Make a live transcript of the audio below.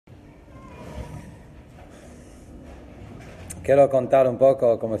Quiero contar un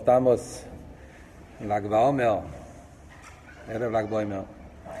poco cómo estamos en Lag BaOmer, Erev Lag BaOmer,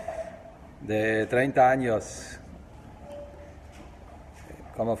 de 30 años,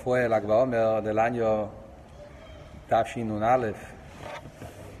 cómo fue Lag BaOmer del año Tafshin Aleph,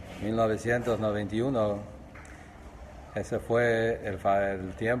 1991. Ese fue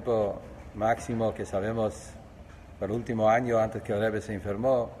el tiempo máximo que sabemos, el último año antes que el Rebbe se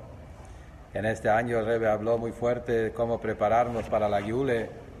enfermó. En este año el Rebbe habló muy fuerte de cómo prepararnos para la Geule,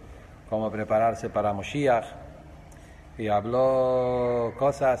 cómo prepararse para Moshiach, y habló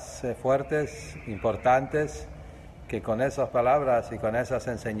cosas fuertes, importantes, que con esas palabras y con esas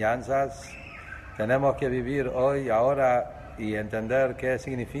enseñanzas tenemos que vivir hoy, ahora, y entender qué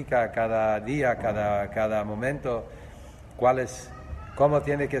significa cada día, cada momento, cómo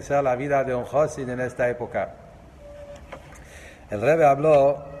tiene que ser la vida de un Chosid en esta época. El Rebbe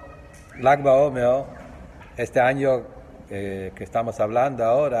habló Lag BaOmer, este año que estamos hablando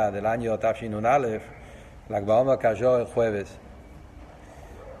ahora, del año Tafshin Aleph. Lag BaOmer cayó el jueves.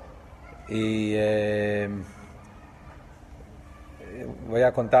 Y voy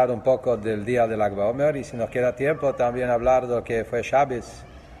a contar un poco del día de Lag BaOmer, y si nos queda tiempo también hablar de lo que fue Shabbos,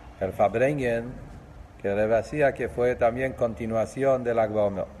 el Farbrengen, que el Rebbe hacía, que fue también continuación de Lag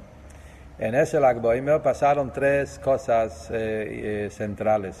BaOmer. En ese Lag BaOmer pasaron tres cosas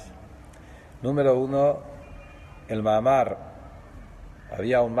centrales. Número uno, el Ma'amar.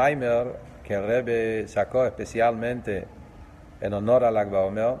 Había un Maimer que el Rebbe sacó especialmente en honor a Lag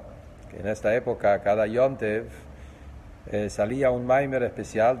BaOmer, que en esta época, cada Yom Tev, salía un Maimer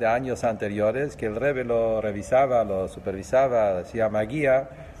especial de años anteriores, que el Rebbe lo revisaba, lo supervisaba, hacía magia,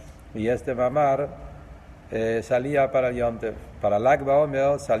 y este Ma'amar salía para Yom Tev. Para Lag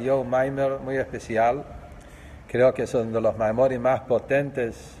BaOmer salió un Maimer muy especial. Creo que son de los Maimori más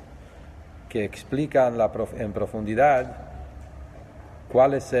potentes que explican en profundidad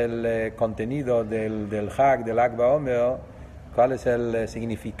cuál es el contenido del Hag del Lag BaOmer, cuál es el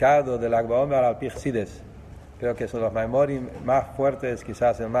significado del Lag BaOmer al Pi Chassidus. Creo que son los Maimori más fuertes,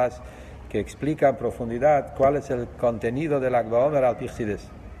 quizás el más, que explican en profundidad cuál es el contenido del Lag BaOmer al Pi Chassidus.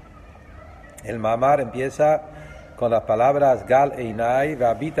 El Ma'amar empieza con las palabras Gal Einai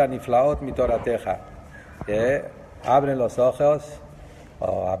V'abita Niflaot Mitorateja, que abren los ojos,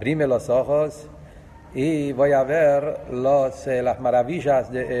 o abrime los ojos, y voy a ver las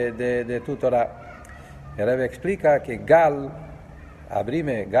maravillas de tu Torah. El Rebbe explica que Gal,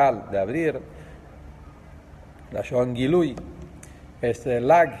 abrime, Gal, de abrir, la Shon Gilui, es el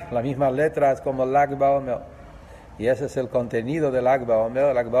Lag, las mismas letras como Lag BaOmer, y ese es el contenido del Lag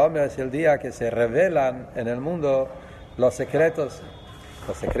BaOmer. Lag BaOmer es el día que se revelan en el mundo los secretos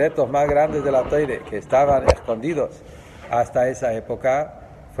más grandes de la Torah, que estaban escondidos hasta esa época,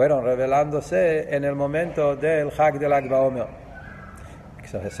 fueron revelándose en el momento del Hag del Lag BaOmer.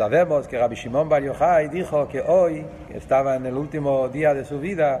 Sabemos que Rabbi Shimon Bar Yochai dijo que hoy, que estaba en el último día de su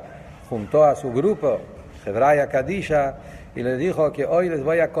vida, juntó a su grupo, Hebraya Kadisha, y les dijo que hoy les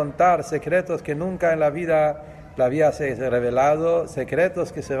voy a contar secretos que nunca en la vida la había revelado,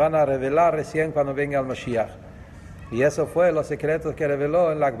 secretos que se van a revelar recién cuando venga el Mashiach. Y eso fue los secretos que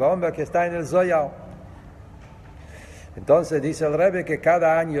reveló en Lag BaOmer, que está en el Zohar. Entonces dice el Rebbe que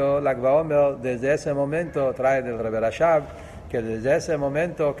cada año Lag BaOmer, desde ese momento, trae del Rebbe Rashab, que desde ese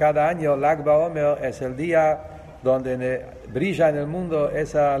momento, cada año Lag BaOmer es el día donde brilla en el mundo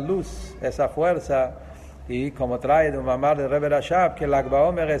esa luz, esa fuerza, y como trae de un mamar del Rebbe Rashab, que Lag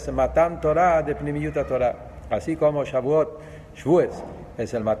BaOmer es Matan Torah de Pnimiyut Torah, así como Shavuot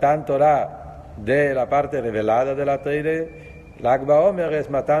es el Matan Torah de la parte revelada de la Torah. Lag BaOmer es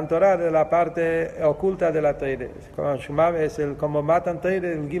Matan Torah de la parte oculta de la Torah. Como Shumam es como Matan Torah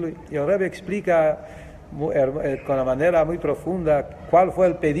del Gilui. Y el Rebbe explica con una manera muy profunda cuál fue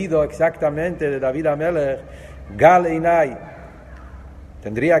el pedido exactamente de David HaMelech. Gal Einai.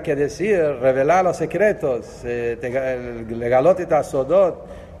 Tendría que decir, revelar los secretos. Legalot et asodot.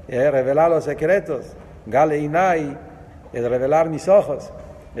 Revelar los secretos. Gal Einai es revelar mis ojos.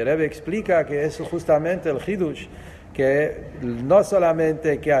 El Rebbe explica que eso justamente el Hidush, que no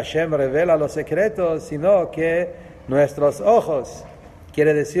solamente que Hashem revela los secretos, sino que nuestros ojos,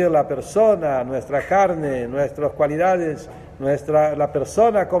 quiere decir la persona, nuestra carne, nuestras cualidades, la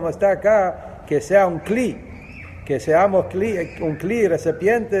persona como está acá, que sea un kli, que seamos un kli,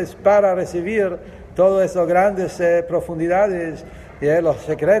 recipientes para recibir todas esas grandes profundidades los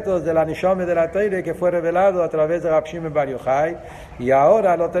secretos de la Nishome de la Torah que fue revelado a través de Rabbi Shimon Bar Yochai, y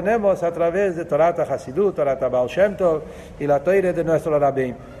ahora lo tenemos a través de Torat HaChasidut, Torat Baal Shem Tov y la Torah de nuestro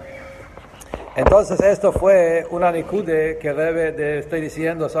Rabbi. Entonces esto fue una nikude que estoy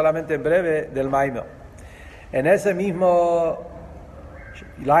diciendo solamente en breve del Maimer. En ese mismo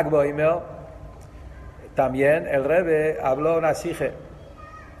Lag BaOmer también el Rebbe habló una sije.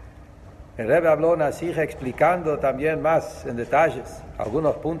 El Rebbe habló una sije explicando también más en detalles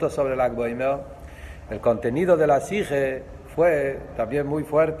algunos puntos sobre Lag BaOmer. El contenido de la sije fue también muy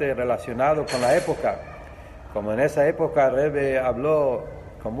fuerte relacionado con la época. Como en esa época el Rebbe habló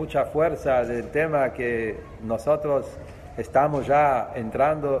con mucha fuerza del tema que nosotros estamos ya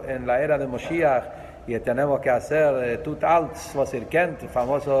entrando en la era de Moshiach y tenemos que hacer tut alt was ihr kennt,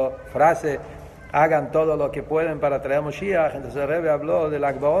 famosa frase, hagan todo lo que pueden para traer Moshiach. Entonces el Rebbe habló de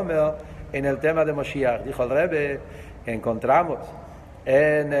Lag BaOmer en el tema de Moshiach. Dijo el Rebbe, encontramos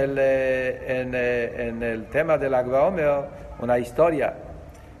en el tema de Lag BaOmer una historia,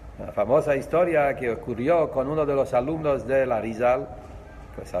 una famosa historia que ocurrió con uno de los alumnos del Arizal.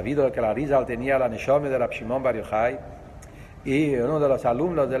 Pues sabido que el Arizal tenía la Neshome de Rab Shimon Bar Yochai, y uno de los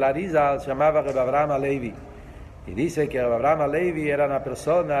alumnos del Arizal se llamaba Reb Avraham Alevi, y dice que Reb Avraham Alevi era una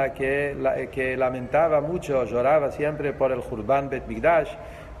persona que lamentaba mucho, lloraba siempre por el Hurban Bet Mikdash.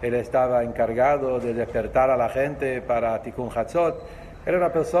 Él estaba encargado de despertar a la gente para Tikkun Hatzot. Era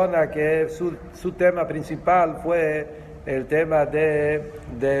una persona que su tema principal fue el tema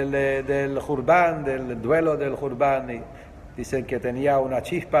del Hurban, del duelo del Hurban. Y dicen que tenía una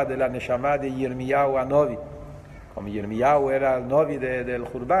chispa de la Neshama de Yirmiyahu Anovi. Como Yirmiyahu era el Novi del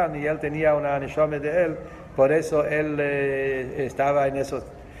Hurban y él tenía una Neshama de él, por eso él estaba en eso.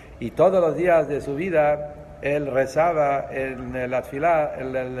 Y todos los días de su vida él rezaba en la tefilá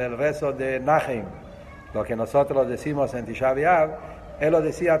el rezo de Nahem, lo que nosotros decimos en Tisha B'Av. Él lo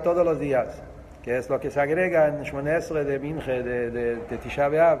decía todos los días, que es lo que se agrega en Shmoneh Esrei de Minje de Tisha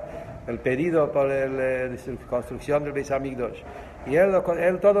B'Av, el pedido por la construcción del Beis Hamikdash. Y él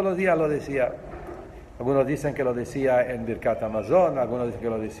todos los días lo decía. Algunos dicen que lo decía en Birkat Hamazon, algunos dicen que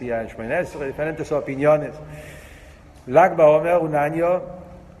lo decía en Shmoneh Esrei, diferentes opiniones. Lag BaOmer, un año,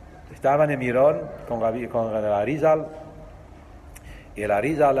 estaban en Mirón con el Arizal, y el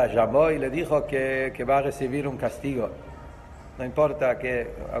Arizal la llamó y le dijo que va a recibir un castigo. No importa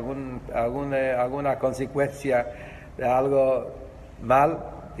que alguna consecuencia de algo mal,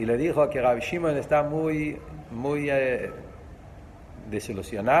 y le dijo que Rabbi Shimon está muy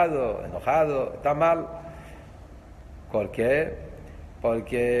desilusionado, enojado, está mal. ¿Por qué?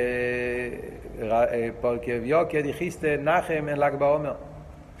 Porque vio que dijiste Nahem en Lag BaOmer.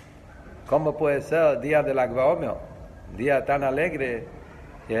 ¿Cómo puede ser el día de Lag BaOmer, día tan alegre,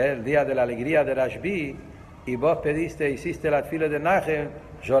 el día de la alegría de Rashbi, y vos hiciste la tefila de Nahem,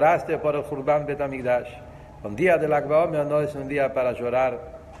 lloraste por el Hurban Bet Hamikdash? Un día de Lag BaOmer no es un día para llorar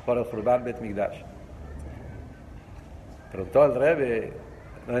por el Hurban Bet Hamikdash. Preguntó el Rebbe,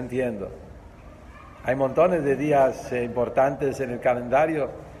 no entiendo. Hay montones de días importantes en el calendario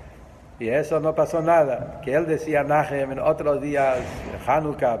y eso no pasó nada. Que él decía Nahem en otros días,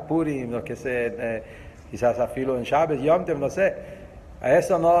 Hanukkah, Purim, lo que sé, quizás afilo en Shabbat, Yom Tov, no sé. A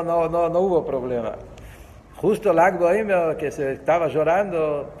eso no hubo problema. Justo Lag BaOmer, que se estaba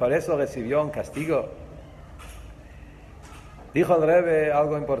llorando, por eso recibió un castigo. Dijo el Rebbe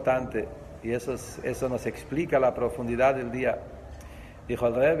algo importante, y eso nos explica la profundidad del día. Dijo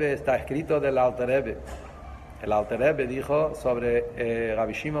el Rebbe, está escrito del Alter Rebbe. El Alter Rebbe dijo sobre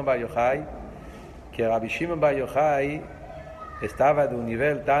Rabbi Shimon Bar Yochai, que Rabbi Shimon Bar Yochai estaba de un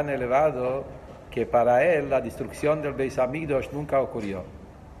nivel tan elevado que para él la destrucción del Beis Hamikdash nunca ocurrió.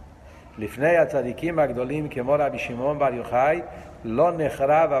 Lifnei hatzadikim agdolim kemo Rabbi Shimon Bar Yochai lo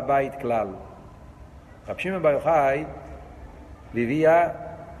nechrav habayit klal. Rabbi Shimon Bar Yochai vivía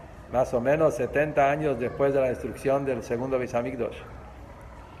más o menos 70 años después de la destrucción del segundo Beis Hamikdash.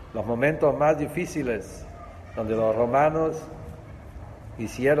 Los momentos más difíciles, donde los romanos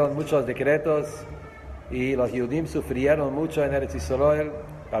hicieron muchos decretos y los Yehudim sufrieron mucho en Eretz Yisrael.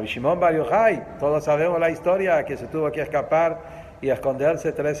 Rabbi Shimon Bar Yochai, todos sabemos la historia, que se tuvo que escapar y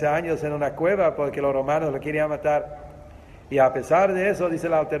esconderse 13 años en una cueva porque los romanos lo querían matar. Y a pesar de eso, dice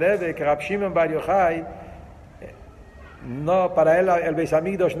el Alter Rebbe, que Rabbi Shimon Bar Yochai, para él el Beis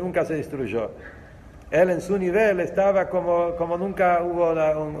Hamikdash nunca se destruyó. Él en su nivel estaba como nunca hubo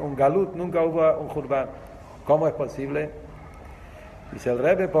un galut, nunca hubo un Hurban. ¿Cómo es posible? Dice el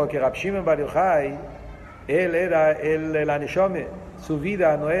Rebbe, porque Rabbi Shimon Bar Yochai, él era el Neshome, su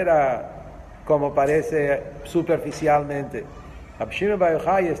vida no era como parece superficialmente. Rabbi Shimon Bar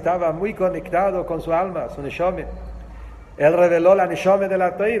Yochai estaba muy conectado con su alma, su Neshome. Él reveló la Neshome de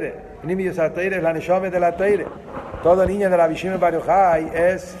la Teire. Nimius HaTeire es la Neshome de la Teire. Todo niño de Rabbi Shimon Bar Yochai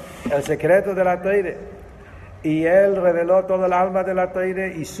es el secreto de la Teire. Y él reveló todo el alma de la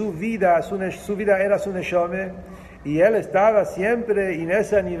Teire y su vida era su Neshome. Y él estaba siempre en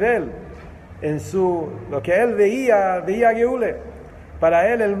ese nivel lo que él veía Geule. Para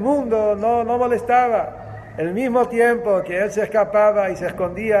él el mundo no molestaba. Al mismo tiempo que él se escapaba y se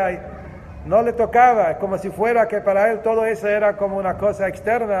escondía, no le tocaba. Es como si fuera que para él todo eso era como una cosa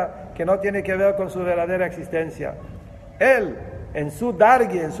externa que no tiene que ver con su verdadera existencia. Él, en su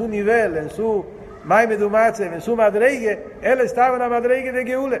dargue, en su nivel, en su maimedumatzev, en su madreige, él estaba en la madreige de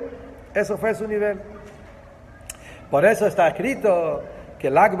Geule. Eso fue su nivel. Por eso está escrito que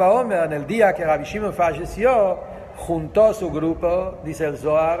Lag BaOmer, en el día que Rabbi Shimon falleció, juntó a su grupo, dice el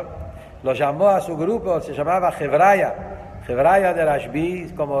Zohar, lo llamó a su grupo, se llamaba Hebraya de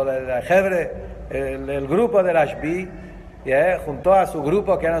Rashbi, como el grupo de Rashbi, juntó a su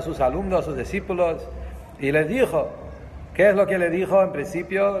grupo que eran sus alumnos, sus discípulos, y les dijo, ¿qué es lo que le dijo en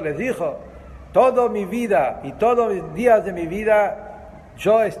principio? Les dijo, toda mi vida y todos los días de mi vida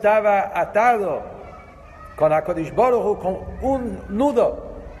yo estaba atado con HaKadosh Baruj Hu, con un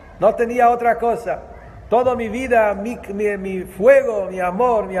nudo, no tenía otra cosa. Toda mi vida, mi fuego, mi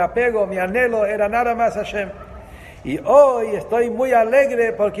amor, mi apego, mi anhelo era nada más Hashem. Y hoy estoy muy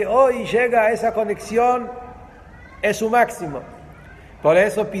alegre porque hoy llega a esa conexión, es su máximo. Por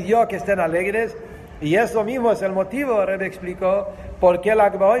eso pidió que estén alegres, y eso mismo es el motivo, Rebbe explicó, por qué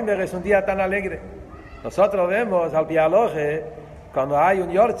Lag BaOmer es un día tan alegre. Nosotros vemos al Pialoje, cuando hay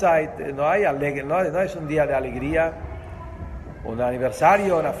un Yortzeit, no es un día de alegría, un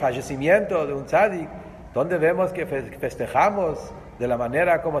aniversario, un fallecimiento de un tzadik, donde vemos que festejamos de la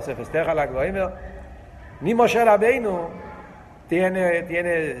manera como se festeja Lag BaOmer. Ni Moshe Rabbeinu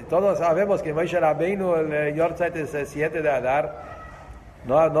tiene, todos sabemos que Moshe Rabbeinu el Yortzeit es el 7 de Adar.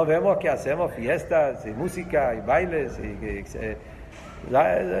 No vemos que hacemos fiestas y música y bailes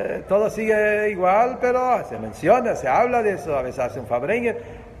todo sigue igual, pero se menciona, se habla de eso, a veces hace un Fabrengen,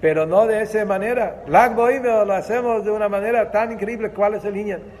 pero no de esa manera. Lag BaOmer lo hacemos de una manera tan increíble. ¿Cuál es el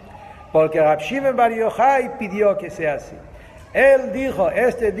niño? Porque Rab Shimon Bar Yochai pidió que sea así. Él dijo,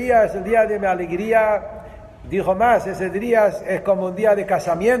 este día es el día de mi alegría. Dijo más, ese día es como un día de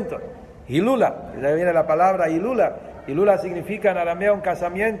casamiento. Hilula, de ahí viene la palabra Hilula. Hilula significa en arameo un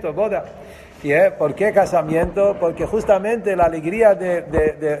casamiento, boda. ¿Y por qué casamiento? Porque justamente la alegría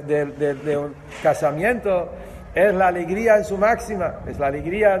de un casamiento es la alegría en su máxima. Es la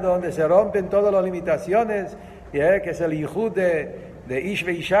alegría donde se rompen todas las limitaciones, que es el Yihud de Ish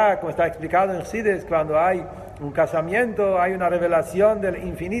ve Isha, como está explicado en Chassidus. Cuando hay un casamiento hay una revelación del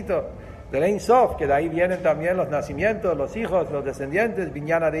infinito, del Ein Sof, que de ahí vienen también los nacimientos, los hijos, los descendientes,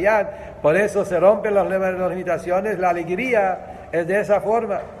 Binyan Adeyad. Por eso se rompen las limitaciones. La alegría es de esa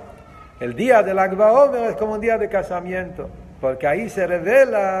forma. El día del Lag BaOmer es como un día de casamiento, porque ahí se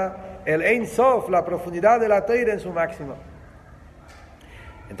revela el Ein Sof, la profundidad de la Torah en su máximo.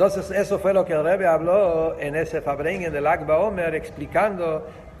 Entonces eso fue lo que el Rebbe habló en ese Fabrengen del Lag BaOmer, explicando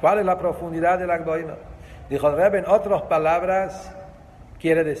cuál es la profundidad del Lag BaOmer. Dijo el Rebbe, en otras palabras,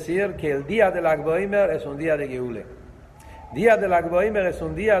 quiere decir que el día del Lag BaOmer es un día de Geule. Día del Lag BaOmer es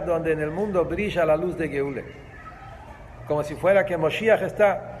un día donde en el mundo brilla la luz de Geule, como si fuera que Moshiach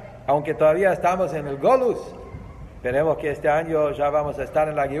está, aunque todavía estamos en el Golus. Esperemos que este año ya vamos a estar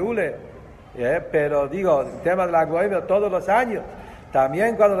en la Geule, pero digo, el tema del Lag BaOmer todos los años.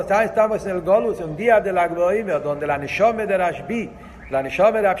 También cuando estamos en el Golus, un día del Lag BaOmer, donde la Neshome de Rashbi, la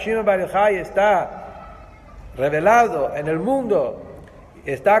Neshome de Rab Shimon Bar Yochai está revelado en el mundo,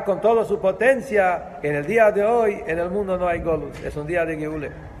 está con toda su potencia. En el día de hoy, en el mundo no hay Golus, es un día de Geule.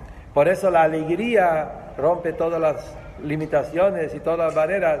 Por eso la alegría rompe todas las limitaciones y todas las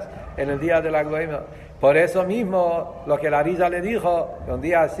barreras en el día del Lag BaOmer. Por eso mismo, lo que la Risa le dijo, que un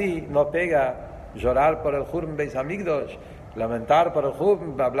día así no pega llorar por el Hurban Beis Hamikdash, lamentar por el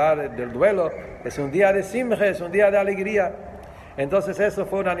Hurban, hablar del duelo. Es un día de simje, es un día de alegría. Entonces eso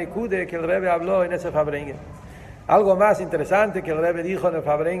fue una nikude que el Rebbe habló en ese Fabrengen. Algo más interesante que el Rebbe dijo en el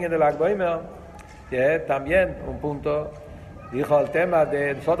Fabrengen del Lag BaOmer, también un punto, dijo el tema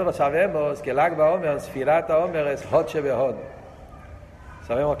de, nosotros sabemos que el Lag BaOmer, Sfirat HaOmer es Hod Shebehod.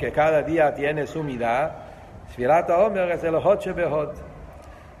 Sabemos que cada día tiene su midá. Sfirat HaOmer es el Hod Shebehod.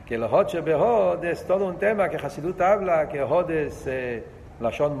 Que el Hod Shebehod es todo un tema que Hasidut habla, que Hod es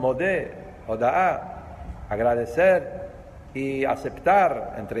Lashon Modeh, Hoda'ah, agradecer y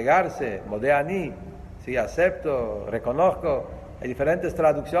aceptar, entregarse, Modeh Ani, sí, acepto, reconozco. Hay diferentes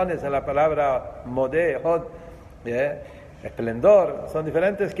traducciones en la palabra Modeh, Hod, esplendor, son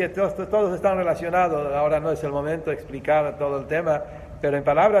diferentes que todos están relacionados. Ahora no es el momento de explicar todo el tema, pero en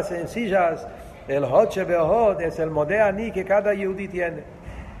palabras sencillas, el Hod Shebehod es el Modeh Ani que cada Yehudi tiene.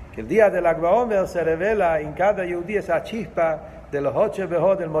 Que el día del Lag BaOmer se revela en cada Yehudi esa chispa del Hod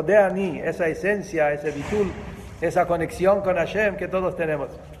Shebehod, del Modeh Ani, esa esencia, ese bitul, esa conexión con Hashem que todos tenemos.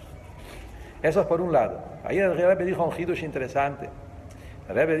 Eso es por un lado. Ahí el Rebbe dijo un hidush interesante.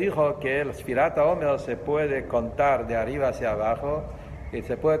 El Rebbe dijo que el Sfirat HaOmer se puede contar de arriba hacia abajo y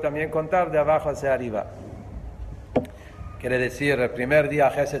se puede también contar de abajo hacia arriba. Quiere decir, el primer día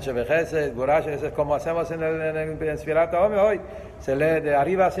Gesed Shebechesed, Burash, eso es como hacemos en el Sfirat HaOmer hoy. Se lee de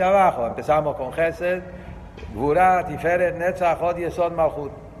arriba hacia abajo. Empezamos con Gesed, Gvura, Tiferet, Netzach, Hod, Yesod,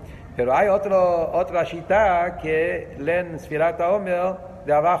 Malchut. Pero hay otra shita que leen Sfirat HaOmer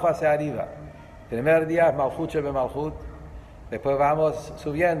de abajo hacia arriba. El primer día es Malchut Shebe Malchut. Después vamos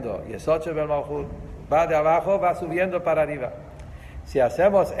subiendo. Yesod Shebe Malchut. Va de abajo, va subiendo para arriba. Si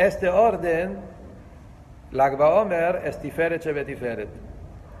hacemos este orden, Lag BaOmer es Tiferet Shebe Tiferet.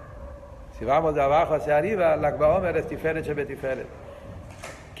 Si vamos de abajo hacia arriba, Lag BaOmer es Tiferet Shebe Tiferet.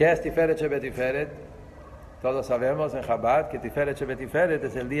 ¿Qué es Tiferet Shebe Tiferet? Todos sabemos en Chabad que Tiferet Shebe Tiferet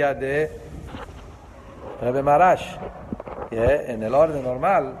es el día de Rebbe Maharash. En el orden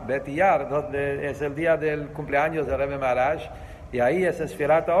normal, Bet Iyar, es el día del cumpleaños de Rebbe Maharash, y ahí es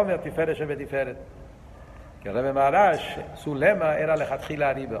Sfirat HaOmer Tiferet Shebe Tiferet. Que Rebbe Maharash, su lema era Lechatchila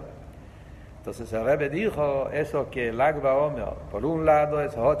Arriba. Entonces el Rebbe dijo eso, que Lag BaOmer, por un lado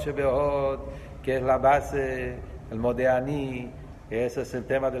es Hod Shebe Hod, que es la base, el Modeani, ese es el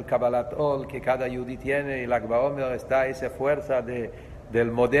tema del Kabbalat Ol que cada Yehudi tiene, y Lag BaOmer está esa fuerza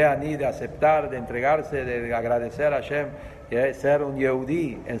del Modeani, de aceptar, de entregarse, de agradecer a Hashem, de ser un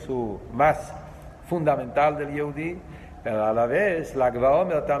Yehudi en su más fundamental del Yehudi, pero a la vez Lag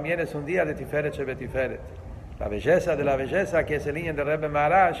BaOmer también es un día de Tiferet Shebe Tiferet. La belleza de la belleza, que es el línea de Rebbe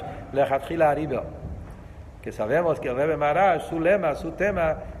Maharash, Lechatchila Arriba. Que sabemos que el Rebbe Maharash, su lema, su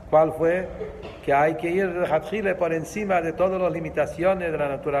tema, ¿cuál fue? Que hay que ir Lechatchila por encima de todas las limitaciones de la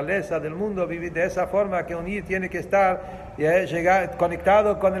naturaleza, del mundo, vivir de esa forma, que unir tiene que estar, llegar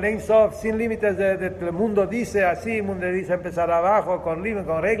conectado con el Ein Sof, sin límites el mundo dice así, el mundo dice empezar abajo, con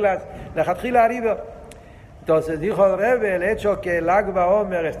reglas, Lechatchila Arriba. Entonces dijo el Rebbe, el hecho que el Lag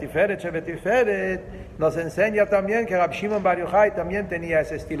BaOmer es Tiferet Shebe Tiferet nos enseña también que Rab Shimon Bar Yochai también tenía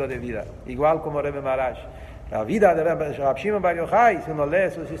ese estilo de vida, igual como Rebbe Maharash. La vida de Rab Shimon Bar Yochai, si uno lee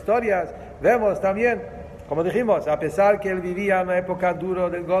sus historias, vemos también, como dijimos, a pesar que él vivía en una época dura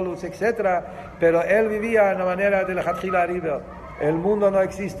del Golus, etc., pero él vivía en la manera de la Lechatchila Arriba. El mundo no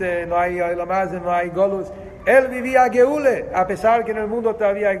existe, no hay Elamaz, no hay Golus. Él vivía Geule, a pesar que en el mundo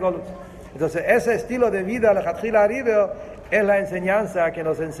todavía hay Golus. Entonces ese estilo de vida, la Lechatchila Arriba, es la enseñanza que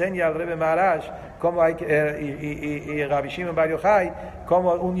nos enseña el Rebbe Maharash cómo hay y Rabbi Shimon Bar Yochai,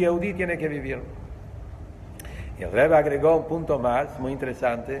 cómo un Yehudi tiene que vivir. Y el Rebbe agregó un punto más muy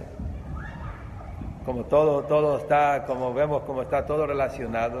interesante, como todo está, como vemos, como está todo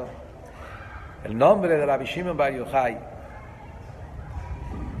relacionado. El nombre de Rabbi Shimon Bar Yochai,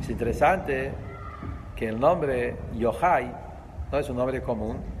 es interesante que el nombre Yochai no es un nombre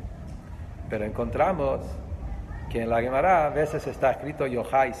común, pero encontramos que en la Gemara a veces está escrito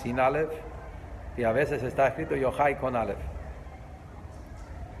Yochai sin Aleph y a veces está escrito Yochai con Aleph.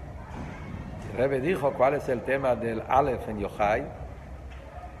 El Rebbe dijo cuál es el tema del Aleph en Yochai,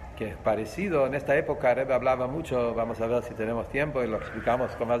 que es parecido. En esta época el Rebbe hablaba mucho, vamos a ver si tenemos tiempo y lo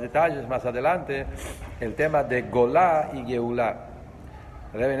explicamos con más detalles más adelante, el tema de Golá y Geulá.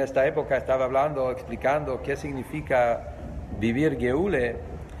 El Rebbe en esta época estaba explicando qué significa vivir Geule.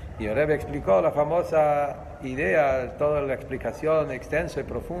 Y el Rebbe explicó la famosa idea, toda la explicación extensa y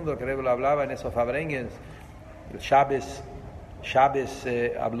profunda que el Rebbe lo hablaba en esos Fabrengens. El Shabbos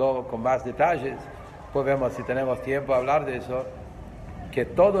habló con más detalles. Pues vemos si tenemos tiempo a hablar de eso. Que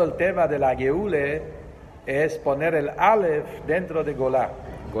todo el tema de la Geule es poner el Aleph dentro de Golá.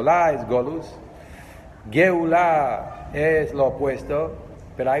 Golá es Golus. Geulá es lo opuesto,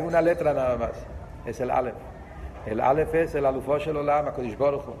 pero hay una letra nada más. Es el Aleph. El Aleph es el Alufo Shel Olam, HaKadosh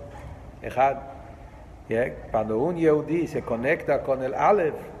Baruch Hu. Ejad. Cuando un Yehudi se conecta con el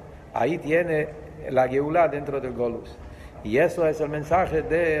Aleph, ahí tiene la Geulá dentro del Golus. Y eso es el mensaje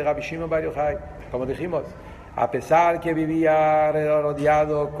de Rabbi Shimon Bar Yochai. Como dijimos, a pesar que vivía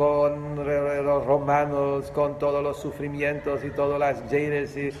rodeado con los romanos, con todos los sufrimientos y todas las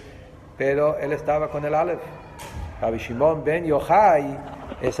yeres, pero él estaba con el Aleph. Rabbi Shimon Ben Yochai,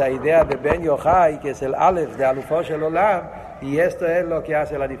 esa idea de Ben Yochai, que es el Aleph de Alufo Shel Olam, y esto es lo que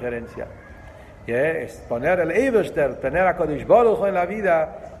hace la diferencia. Es poner el Eibeshter, tener a Kodesh Baruch Hu en la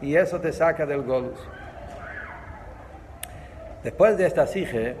vida, y eso te saca del Golus. Después de esta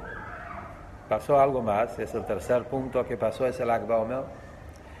sige, pasó algo más, es el tercer punto que pasó, es el Lag BaOmer.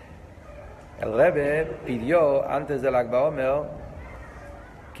 El Rebbe pidió antes del Lag BaOmer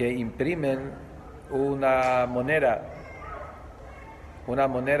que imprimen una moneda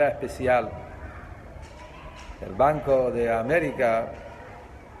especial. El Banco de América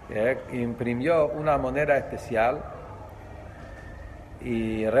imprimió una moneda especial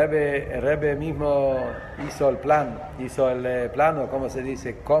y el Rebbe mismo hizo el plano, ¿cómo se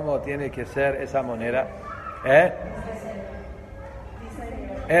dice? ¿Cómo tiene que ser esa moneda?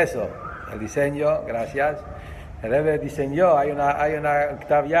 Eso, el diseño, gracias. El Rebbe diseñó, hay una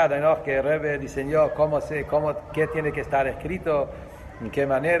tablada, ¿no? Que el Rebbe diseñó qué tiene que estar escrito, en qué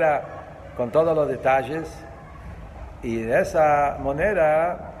manera, con todos los detalles. Y de esa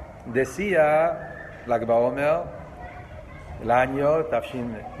moneda decía Lag BaOmer, el año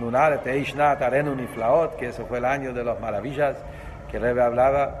Tafshin Nunar Teishnat Arenu Niflaot, que eso fue el año de las maravillas que el Rebbe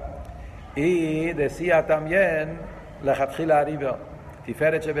hablaba, y decía también Lechatchila Aribo,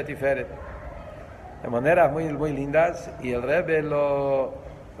 Tiferet Shebetiferet, de maneras muy, muy lindas, y el Rebbe lo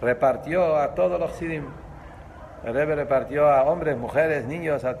repartió a todos los Sidim. El Rebbe repartió a hombres, mujeres,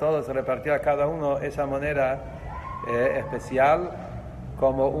 niños, a todos, repartió a cada uno esa moneda especial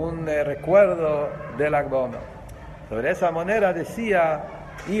como un recuerdo del Lag BaOmer. Sobre esa moneda decía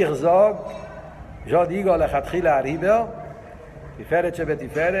Irzog, yo digo Lechatchila Aribo, Tiferet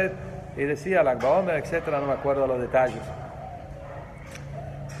Shebetiferet, y decía Lag BaOmer, etcétera, no me acuerdo los detalles.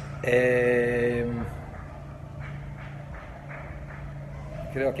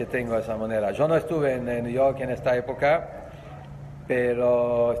 Creo que tengo esa moneda. Yo no estuve en New York en esta época,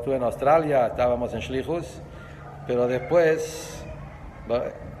 pero estuve en Australia, estábamos en Shlichus, pero después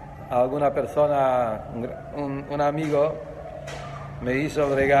alguna persona, un amigo, me hizo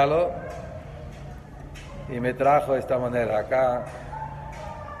un regalo y me trajo esta moneda acá,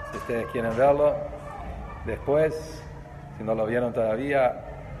 si ustedes quieren verlo. Después, si no lo vieron todavía,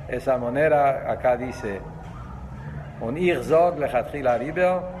 esa moneda acá dice un Irzog Lechatchila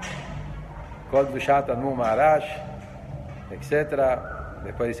Aribo, Kol Dushat Admur Maharash, etc.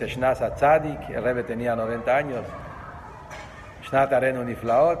 Después dice Shnas HaTzadik, el Rebbe tenía 90 años, Shnat Arenu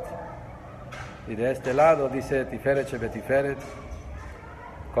Niflaot, y de este lado dice Tiferet Shebetiferet,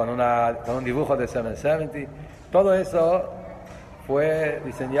 con un dibujo de 770. Todo eso fue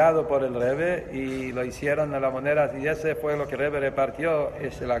diseñado por el Rebbe y lo hicieron en la moneda, y ese fue lo que el Rebbe repartió,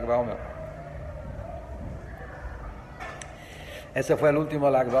 es el Lag BaOmer. Ese fue el último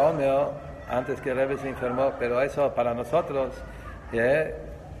Lag BaOmer antes que el Rebbe se enfermó, pero eso para nosotros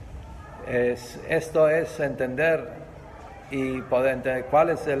esto es entender y poder entender cuál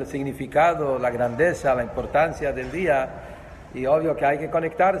es el significado, la grandeza, la importancia del día, y obvio que hay que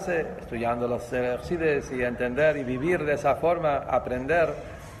conectarse estudiando los Chassidus y entender y vivir de esa forma, aprender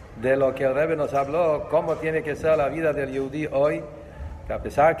de lo que el Rebbe nos habló, cómo tiene que ser la vida del Yehudí hoy, que a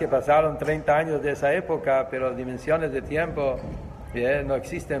pesar que pasaron 30 años de esa época, pero dimensiones de tiempo no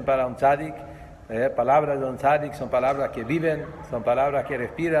existen para un tzadik. Palabras de un tzadik son palabras que viven, son palabras que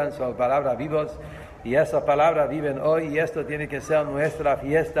respiran, son palabras vivas, y esas palabras viven hoy, y esto tiene que ser nuestra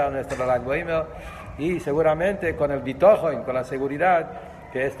fiesta, nuestro Lag BaOmer, y seguramente con el bitojon, con la seguridad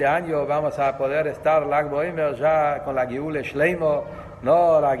que este año vamos a poder estar Lag BaOmer ya con la Geule Shleimo,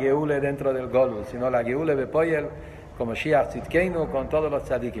 no la Geule dentro del Golus, sino la Geule Bepoyel, como Shiach Tzidkeinu, con todos los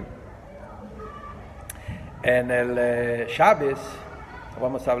tzadikim. En el Shabbos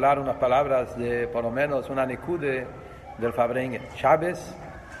vamos a hablar unas palabras de, por lo menos, una nekude del Farbrengen. Shabbos,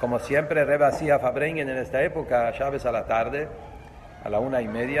 como siempre, Rebbe hacía Farbrengen en esta época, Shabbos a la tarde, a la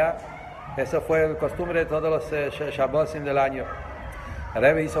 1:30. Eso fue el costumbre de todos los Shabbosim del año. El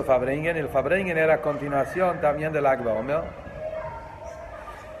Rebbe hizo Farbrengen, y el Farbrengen era continuación también del Lag BaOmer.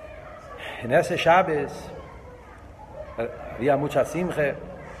 En ese Shabbos había mucha simje.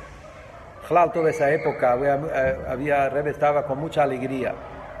 Claro, toda esa época Rebbe estaba con mucha alegría.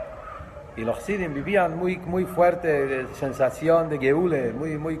 Y los Sidim vivían muy, muy fuerte, sensación de Geule,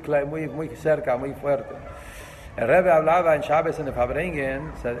 muy cerca, muy fuerte. El Rebbe hablaba en Shabbos en el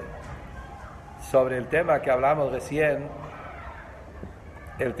Farbrengen sobre el tema que hablamos recién,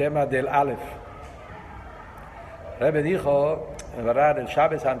 el tema del Aleph. El Rebbe dijo, en verdad, el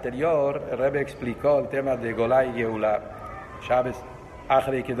Shabbos anterior, el Rebbe explicó el tema de Golá y Geulá, Shabbos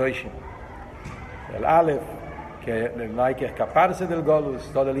Achrei Kedoshim. El Aleph, que no hay que escaparse del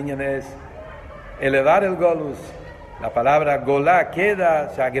Golus, todo el inyan es elevar el Golus. La palabra Golá queda,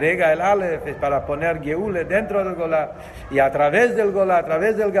 se agrega el Aleph, es para poner Geule dentro del Golá, y a través del Golá, a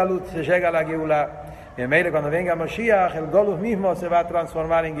través del Galut se llega a la Geulá. Y en medio, cuando venga Moshiach, el Golus mismo se va a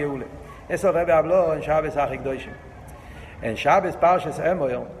transformar en Geule. Eso el Rebbe habló en Shabbos Achrei Kedoshim. En Shabbos Parshas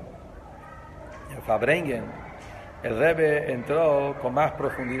Emoel, en Farbrengen, el Rebbe entró con más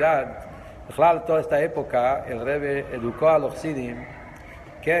profundidad. Claro, toda esta época el Rebbe educó a los Sidim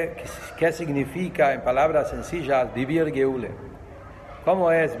qué significa, en palabras sencillas, vivir Geule.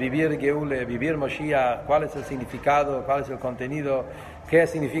 ¿Cómo es vivir Geule, vivir Moshiach? ¿Cuál es el significado? ¿Cuál es el contenido? qué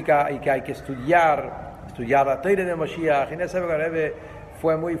significa y que hay que estudiar la Torah de Moshiach. En esa época el Rebbe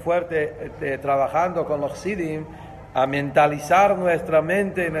fue muy fuerte trabajando con los Sidim a mentalizar nuestra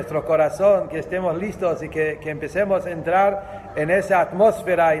mente, nuestro corazón, que estemos listos y que empecemos a entrar en esa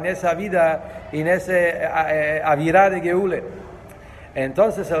atmósfera, en esa vida, en ese avirá de Geule.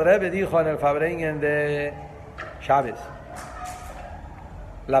 Entonces el Rebbe dijo en el Fabrengen de Chávez,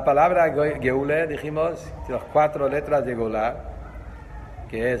 la palabra Geule, dijimos, las 4 letras de Golá,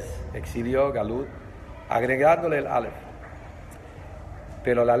 que es exilio, Galut, agregándole el Aleph.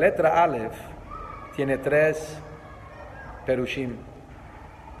 Pero la letra Aleph tiene 3 perushim.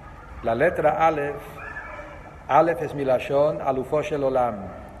 La letra Aleph es milashon alufo shel olam.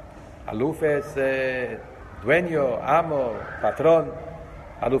 Aluf es dueño, amo, patrón.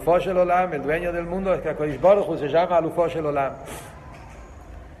 Alufo shel olam, el dueño del mundo, es que HaKadosh Baruj Hu se llama Alufo shel olam.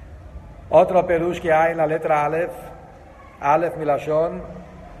 Otro perush que hay en la letra Aleph milashon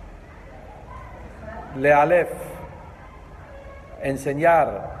lealef, enseñar,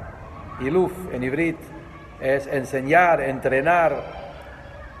 iluf en ivrit es enseñar, entrenar.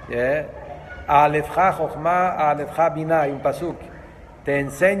 Alefja Jochma, Alefja Binah, hay un pasuk. Te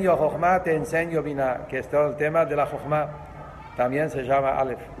enseño Jochma, te enseño Binah, que es todo el tema de la Jochma. También se llama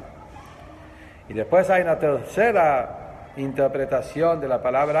Alef. Y después hay una tercera interpretación de la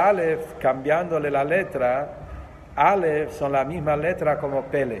palabra Alef, cambiándole la letra. Alef son la misma letra como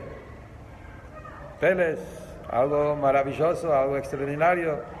Pele. Pele es algo maravilloso, algo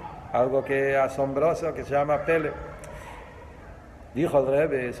extraordinario, algo que asombroso, que se llama Pele. Dijo el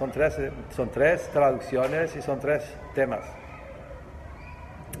Rebbe, son tres traducciones y son 3 temas.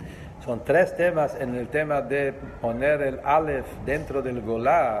 Son 3 temas en el tema de poner el Aleph dentro del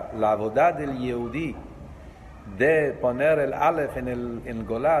Golá, la avodah del Yehudí, de poner el Aleph en el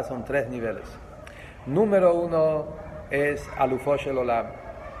Golá, son 3 niveles. Número 1 es Alufo shel Olam.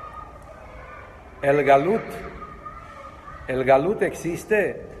 El Galut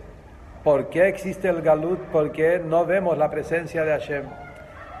existe. ¿Por qué existe el Galut? Porque no vemos la presencia de Hashem.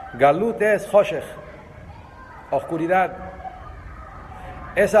 Galut es Hoshech, oscuridad.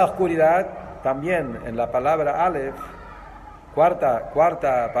 Esa oscuridad también en la palabra Aleph, cuarta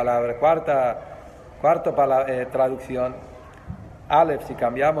traducción. Aleph, si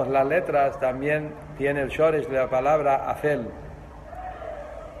cambiamos las letras, también tiene el shoresh de la palabra Afel.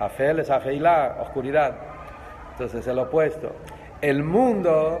 Afel es Afeilá, oscuridad. Entonces es el opuesto. El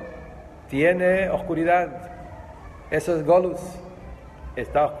mundo tiene oscuridad. Eso es Golus.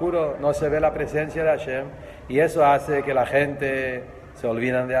 Está oscuro, no se ve la presencia de Hashem. Y eso hace que la gente se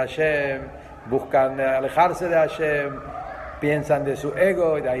olviden de Hashem, buscan alejarse de Hashem, piensan de su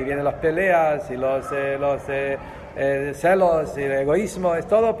ego, y de ahí vienen las peleas y los celos y el egoísmo. Es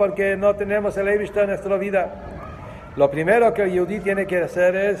todo porque no tenemos el Eibishter en nuestra vida. Lo primero que el Yehudí tiene que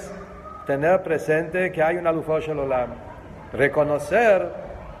hacer es tener presente que hay un Alufo shel Olam, reconocer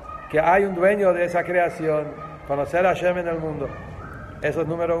que hay un dueño de esa creación, conocer a Hashem en el mundo. Eso es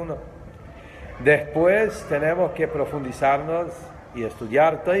número 1. Después tenemos que profundizarnos y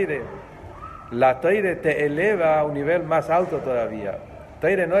estudiar Teire. La Teire te eleva a un nivel más alto todavía.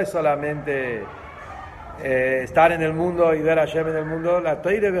 Teire no es solamente estar en el mundo y ver a Hashem en el mundo. La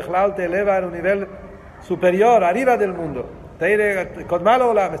Teire Bechlal te eleva a un nivel superior, arriba del mundo. Teire, con malo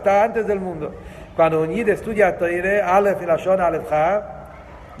olam, está antes del mundo. Cuando un Yid estudia Teire, Aleph y Lashon Alefja,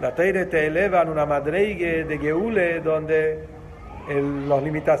 la Teire te eleva en una madreigue de Geule donde las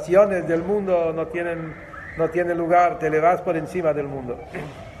limitaciones del mundo no tienen lugar, te elevas por encima del mundo.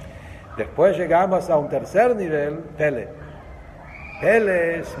 Después llegamos a un tercer nivel, Pele.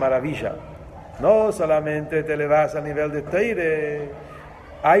 Pele es maravilla. No solamente te elevas al nivel de Teire,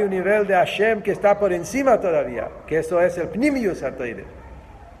 hay un nivel de Hashem que está por encima todavía, que eso es el Pnimius a Teire.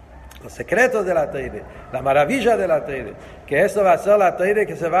 Los secretos de la Teire, la maravilla de la Teire, que eso va a ser la Teire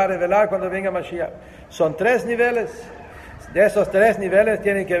que se va a revelar cuando venga Mashiach. Son 3 niveles. De esos 3 niveles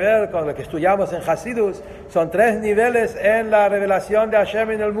tienen que ver con lo que estudiamos en Hasidus. Son 3 niveles en la revelación de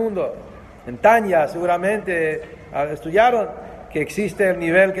Hashem en el mundo. En Tanya seguramente estudiaron que existe el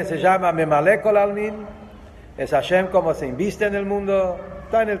nivel que se llama Memalek Kol Almin. Es Hashem como se inviste en el mundo.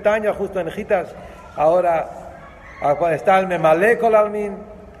 Está en el Tanya, justo en Gitas. Ahora está el Memalek Kol Almin,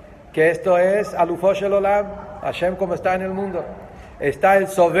 que esto es Alufo shel Olam, Hashem como está en el mundo. Está el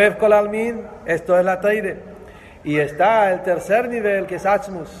Sovev Kol Almin, esto es la Teire. Y está el tercer nivel, que es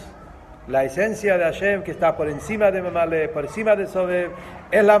Atzmus, la esencia de Hashem, que está por encima de Memale, por encima de Sovev.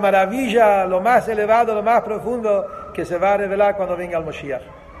 Es la maravilla, lo más elevado, lo más profundo, que se va a revelar cuando venga el Moshiach.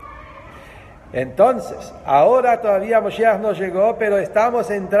 Entonces, ahora todavía Moshiach no llegó, pero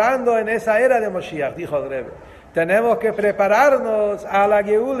estamos entrando en esa era de Moshiach, dijo el Rebbe. tenemos que prepararnos a la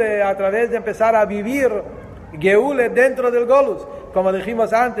Geule a través de empezar a vivir Geule dentro del Golus. Como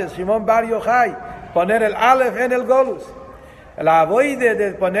dijimos antes, Shimon Bar Yochai, poner el Aleph en el Golus. La avoide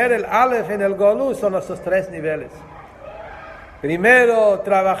de poner el Aleph en el Golus son esos tres niveles. Primero,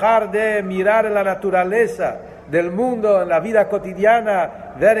 trabajar de mirar en la naturaleza del mundo, en la vida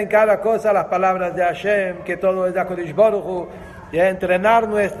cotidiana, ver en cada cosa las palabras de Hashem, que todo es de HaKadosh Baruch Hu, y entrenar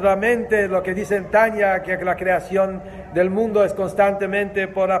nuestra mente, lo que dice en Tanya, que la creación del mundo es constantemente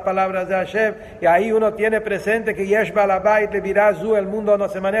por las palabras de Hashem, y ahí uno tiene presente que Yesh Balabait Levirazu, el mundo no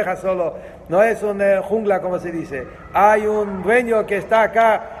se maneja solo, no es una jungla como se dice, hay un dueño que está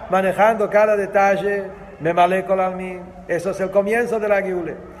acá manejando cada detalle, Memale Kol Almin. Eso es el comienzo de la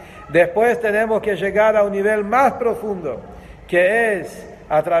Geule. Después tenemos que llegar a un nivel más profundo, que es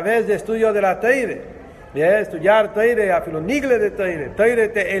a través de estudio de la Teire. Estudiar Teire, afilo nigle de Teire. Teire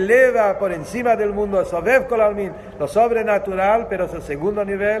te eleva por encima del mundo, Sobev Kol Almin, lo sobrenatural, pero es el segundo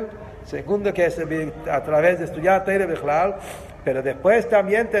nivel, segundo que es a través de estudiar Teire Bechlal. Pero después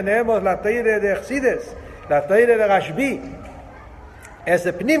también tenemos la Teire de Chsides, la Teire de Rashbi,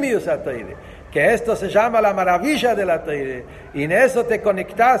 ese Pnimius a Teire, que esto se llama la maravilla de la Teire, y en eso te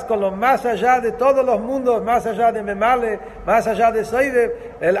conectas con lo más allá de todos los mundos, más allá de Memale, más allá de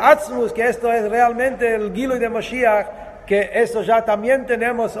Soide, el Atzmus, que esto es realmente el Gilui de Moshiach, que eso ya también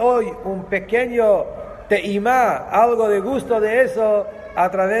tenemos hoy, un pequeño teimá, algo de gusto de eso, a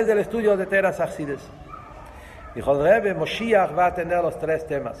través del estudio de Teras Achsides. Dijo el Rebbe, Moshiach va a tener los tres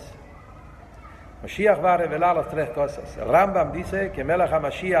temas. Moshiach va a revelar las tres cosas. El Rambam dice que Melech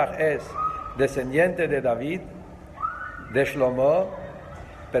HaMashiach es descendiente de David, de Shlomo,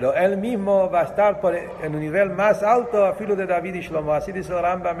 pero él mismo va a estar en un nivel más alto a filo de David y Shlomo. Así dice el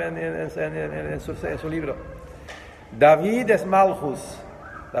Rambam en su libro. David es Malchus.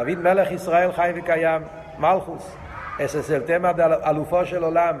 David Melech Israel Chai V'Kayam, Malchus. Ese es el tema de Alufo Shel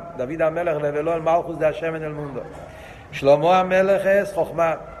Olam. David HaMelech reveló el Malchus de Hashem en el mundo. Shlomo HaMelech es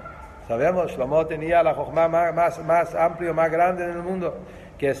Chochma. Sabemos, Shlomo tenía la Chochma más amplio, más grande en el mundo,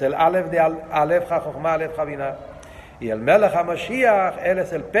 que es el Aleph de Aleph HaChochma, Aleph HaBinah. Y el Melech HaMashiach, él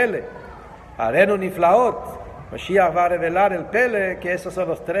es el Pele. Arenu Niflaot. Mashiach va a revelar el Pele, que esos son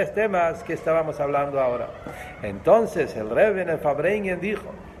los tres temas que estábamos hablando ahora. Entonces el Rebbe en el Fabreingen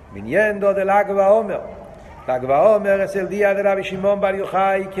dijo, viniendo del Lag BaOmer, Lag BaOmer es el día de Rabbi Shimon Bar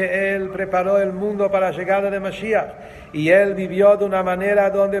Yochai, que él preparó el mundo para la llegada de Mashiach, y él vivió de una manera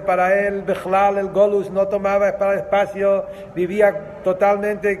donde para él Bechlal, el Golus, no tomaba espacio, vivía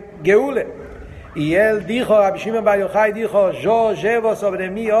totalmente Geule. Y él dijo, Rabbi Shimon Bar Yochai dijo, yo llevo sobre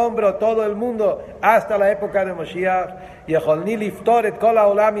mi hombro todo el mundo hasta la época de Moshiach. Y Echolni liftor et kol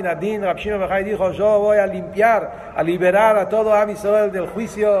haolam min adin. Rabbi Shimon Bar Yochai dijo, yo voy a limpiar, a liberar a todo Am Israel del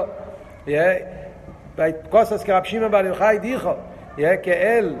juicio. Hay cosas que Rabbi Shimon Bar Yochai dijo,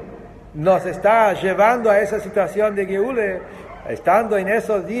 que él nos está llevando a esa situación de Geule, estando en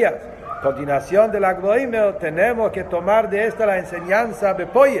esos días. Continuación de la Gvoimer, tenemos que tomar de esta la enseñanza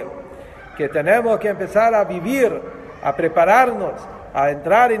Bepoyer, que tenemos que empezar a vivir, a prepararnos, a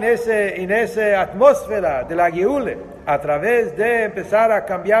entrar en esa atmósfera de la Geule, a través de empezar a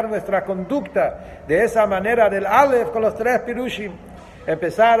cambiar nuestra conducta, de esa manera del Aleph con los tres Pirushim,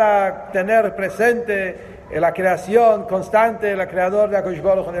 empezar a tener presente la creación constante del creador de HaKadosh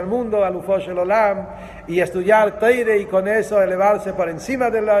Baruch Hu en el mundo, Alufo Shel Olam, y estudiar Teire y con eso elevarse por encima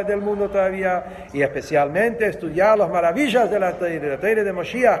del mundo todavía, y especialmente estudiar las maravillas de la Teire de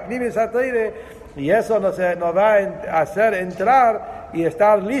Moshiach, Pnimis HaTeire, y eso nos va a hacer entrar y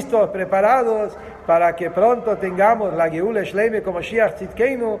estar listos, preparados para que pronto tengamos la Geule Shleime como Moshiach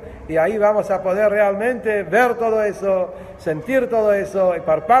Tzidkeinu, y ahí vamos a poder realmente ver todo eso, sentir todo eso, y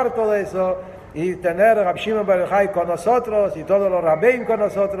palpar todo eso, y tener a Rabbi Shimon Bar Yochai con nosotros y todos los Rabbeim con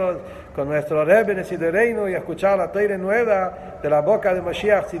nosotros, con nuestro Rebbe Nesidereinu, y escuchar la Teire nueva de la boca de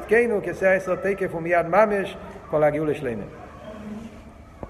Moshiach Tzidkeinu, que sea eso Teike Fumiad Mamesh con la Geule Shleime.